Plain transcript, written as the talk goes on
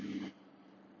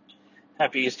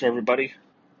Happy Easter, everybody.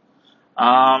 So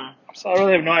I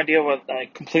really have no idea what I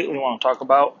completely want to talk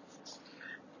about.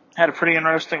 Had a pretty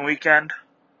interesting weekend.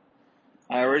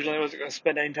 I originally wasn't going to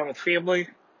spend any time with family.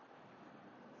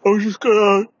 I was just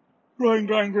going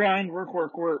to grind, work.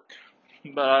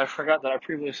 But I forgot that I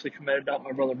previously committed to help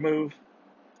my brother move.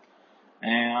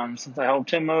 And since I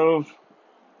helped him move,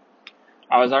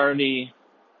 I was already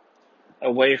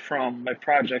away from my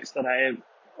projects that I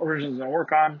originally was going to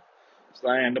work on. So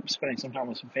I ended up spending some time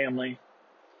with some family.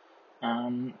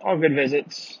 All good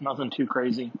visits, nothing too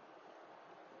crazy.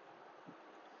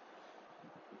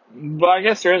 But I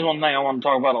guess there is one thing I want to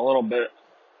talk about a little bit.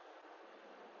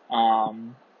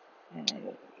 Um,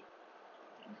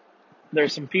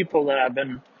 there's some people that I've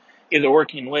been either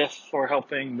working with or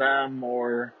helping them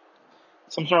or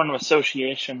some sort of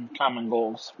association, common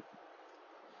goals.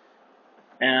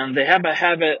 And they have a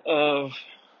habit of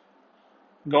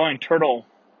going turtle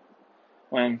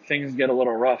when things get a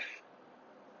little rough.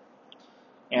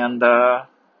 And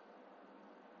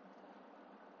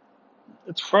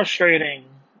it's frustrating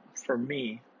for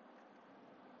me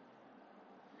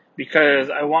because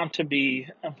I want to be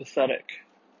empathetic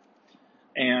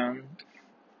and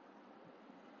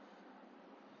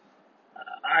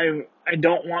I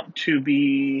don't want to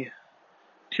be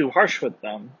too harsh with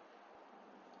them.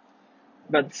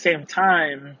 But at the same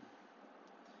time,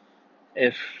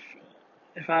 if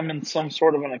if I'm in some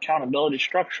sort of an accountability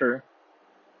structure,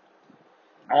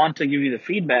 I want to give you the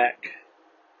feedback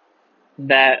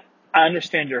that I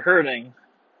understand you're hurting,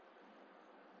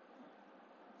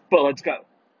 but let's go.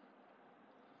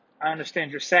 I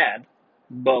understand you're sad,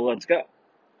 but let's go.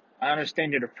 I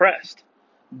understand you're depressed,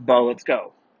 but let's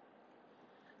go.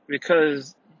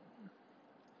 Because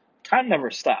time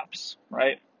never stops,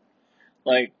 right?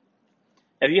 Like,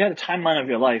 if you had a timeline of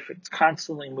your life, it's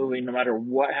constantly moving no matter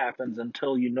what happens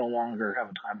until you no longer have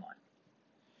a timeline.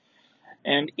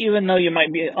 And even though you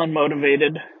might be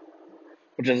unmotivated,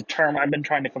 which is a term I've been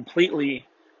trying to completely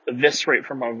eviscerate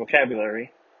from my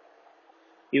vocabulary,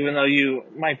 even though you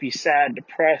might be sad,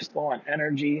 depressed, low on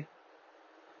energy,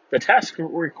 the tasks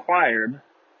required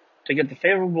to get the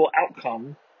favorable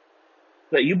outcome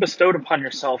that you bestowed upon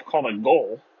yourself, called a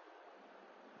goal,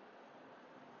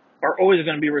 are always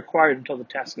going to be required until the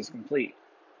task is complete.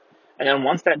 And then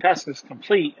once that task is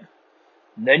complete,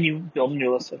 then you build a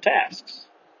new list of tasks.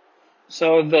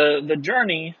 So the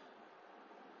journey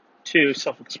to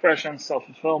self-expression,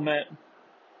 self-fulfillment,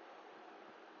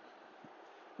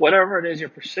 whatever it is you're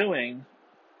pursuing,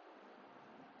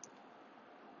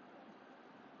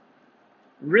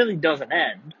 really doesn't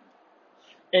end.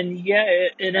 And yeah,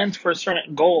 it ends for a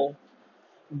certain goal,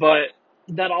 but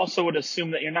that also would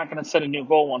assume that you're not going to set a new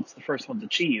goal once the first one's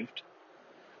achieved,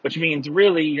 which means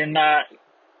really you're not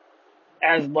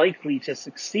as likely to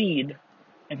succeed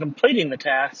in completing the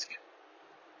task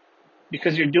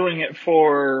because you're doing it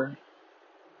for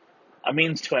a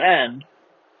means to an end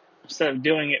instead of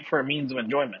doing it for a means of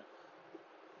enjoyment.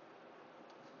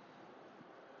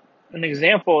 An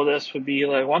example of this would be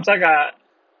like once I got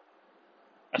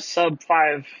a sub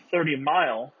 5:30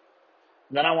 mile,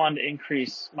 then I wanted to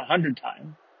increase my 100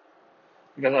 time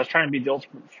because I was trying to be the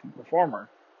ultimate performer.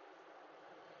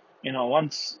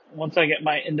 Once I get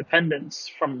my independence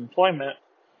from employment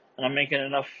and I'm making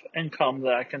enough income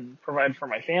that I can provide for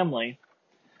my family,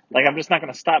 like I'm just not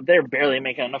going to stop there, barely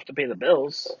making enough to pay the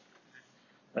bills.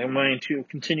 Like I'm going to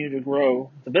continue to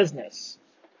grow the business.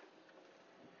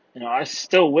 I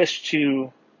still wish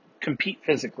to compete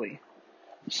physically.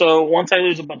 So once I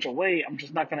lose a bunch of weight, I'm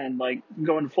just not going to like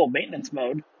go into full maintenance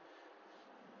mode.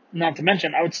 Not to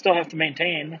mention, I would still have to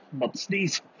maintain, about to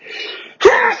sneeze.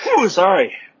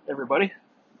 Sorry, everybody.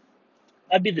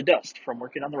 I'd be the dust from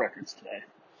working on the records today.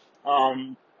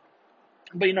 Um,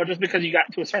 but just because you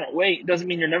got to a certain weight doesn't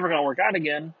mean you're never going to work out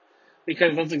again,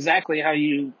 because that's exactly how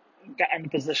you got in the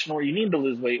position where you need to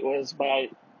lose weight, was by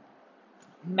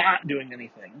not doing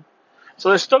anything. So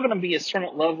there's still going to be a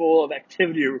certain level of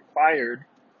activity required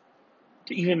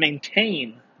to even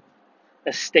maintain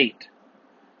a state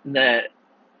that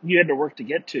you had to work to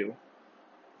get to.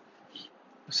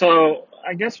 So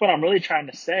I guess what I'm really trying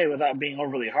to say, without being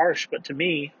overly harsh, but to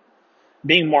me,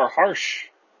 being more harsh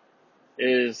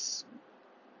is,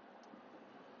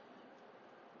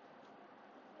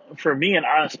 for me, an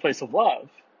honest place of love.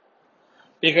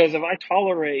 Because if I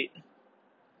tolerate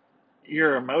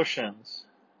your emotions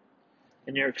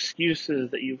and your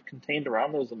excuses that you've contained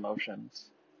around those emotions,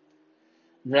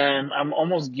 then I'm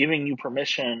almost giving you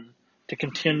permission to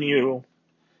continue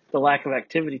the lack of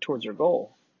activity towards your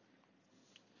goal.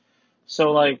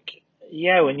 So, like,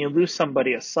 yeah, when you lose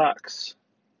somebody, it sucks.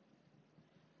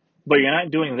 but you're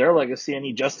not doing their legacy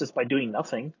any justice by doing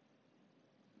nothing.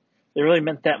 They really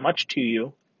meant that much to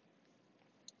you.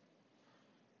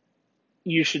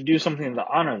 You should do something to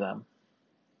honor them.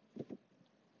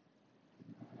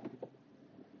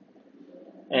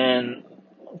 And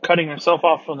cutting yourself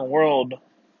off from the world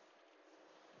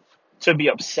to be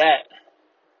upset,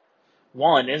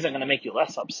 one, isn't going to make you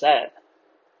less upset.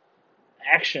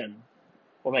 Action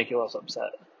will make you less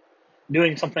upset.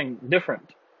 Doing something different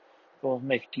will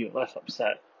make you less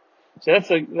upset. So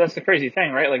that's the crazy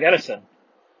thing, right? Like Edison,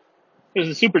 he was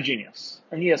a super genius.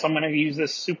 And yes, I'm going to use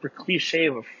this super cliche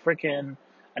of a freaking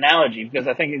analogy because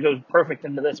I think it goes perfect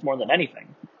into this more than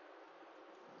anything.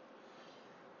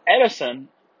 Edison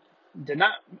did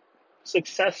not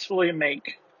successfully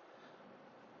make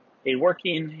a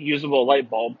working, usable light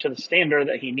bulb to the standard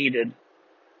that he needed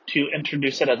to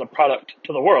introduce it as a product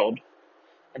to the world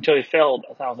until he failed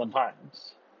 1,000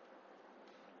 times.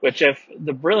 Which, if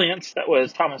the brilliance that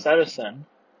was Thomas Edison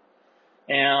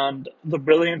and the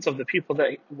brilliance of the people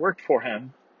that worked for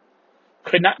him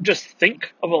could not just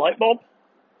think of a light bulb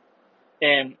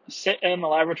and sit in the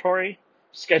laboratory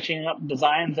sketching up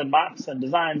designs and mocks and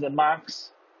designs and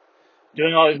mocks,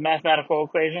 doing all these mathematical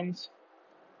equations,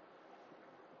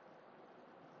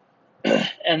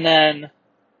 and then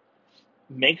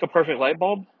make a perfect light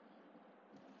bulb?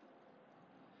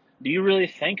 Do you really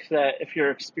think that if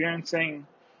you're experiencing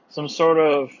some sort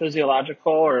of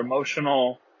physiological or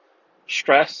emotional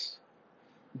stress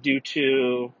due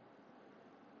to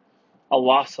a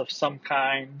loss of some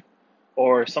kind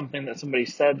or something that somebody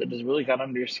said that just really got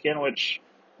under your skin, which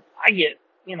I get,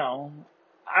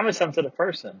 I'm a sensitive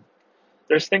person.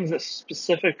 There's things that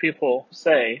specific people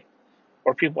say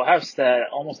or people have said at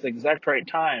almost the exact right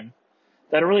time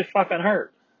that really fucking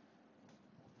hurt.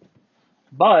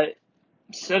 But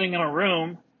sitting in a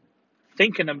room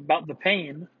thinking about the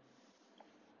pain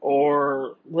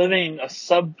or living a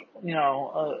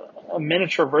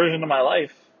miniature version of my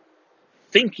life,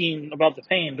 thinking about the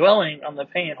pain, dwelling on the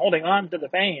pain, holding on to the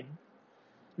pain,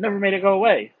 never made it go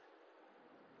away.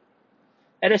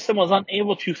 Edison was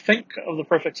unable to think of the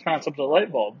perfect concept of the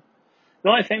light bulb. The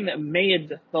only thing that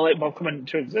made the light bulb come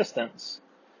into existence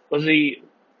was he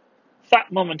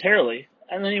thought momentarily,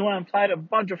 and then he went and applied a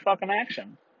bunch of fucking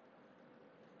action.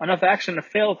 Enough action to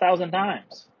fail 1,000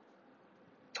 times.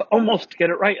 To almost get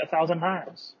it right 1,000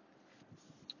 times.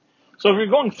 So if you're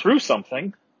going through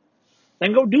something,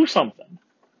 then go do something.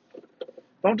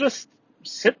 Don't just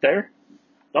sit there.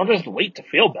 Don't just wait to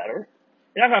feel better.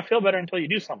 You're not going to feel better until you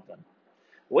do something.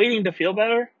 Waiting to feel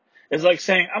better is like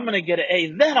saying, I'm going to get an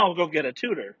A, then I'll go get a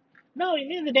tutor. No, you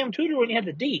needed the damn tutor when you had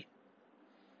the D.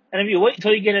 And if you wait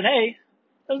until you get an A,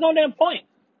 there's no damn point.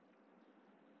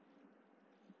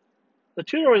 The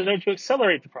tutor was there to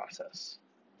accelerate the process,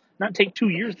 not take 2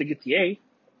 years to get the A.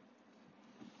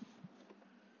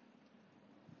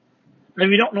 And if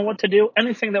you don't know what to do,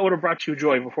 anything that would have brought you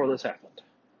joy before this happened.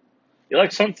 You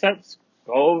like sunsets?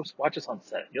 Go watch a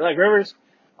sunset. You like rivers?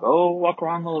 Go walk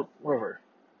around the river.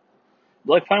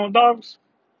 You like playing with dogs?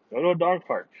 Go to a dog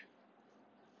park.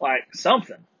 Like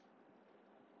something.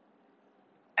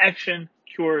 Action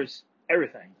cures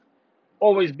everything.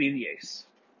 Always be the ace.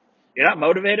 You're not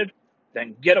motivated?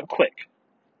 Then get up quick.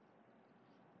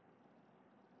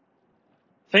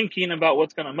 Thinking about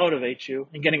what's going to motivate you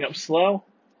and getting up slow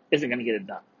isn't going to get it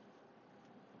done.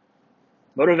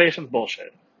 Motivation's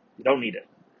bullshit. You don't need it.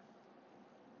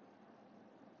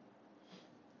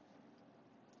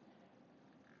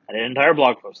 I did an entire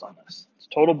blog post on this. It's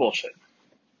total bullshit.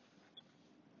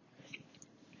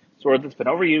 It's a word that's been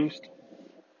overused.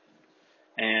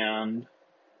 And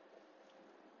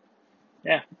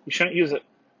yeah, you shouldn't use it.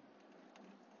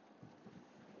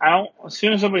 As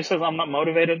soon as somebody says I'm not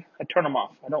motivated, I turn them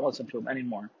off. I don't listen to them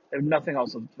anymore. They have nothing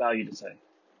else of value to say.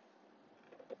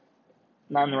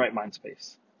 Not in the right mind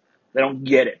space. They don't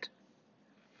get it.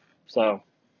 So,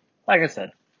 like I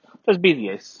said, just be the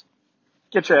ace.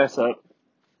 Get your ass up.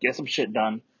 Get some shit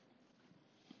done.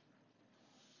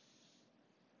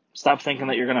 Stop thinking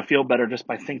that you're going to feel better just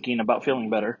by thinking about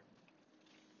feeling better.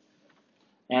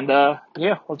 And,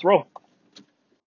 yeah, let's roll.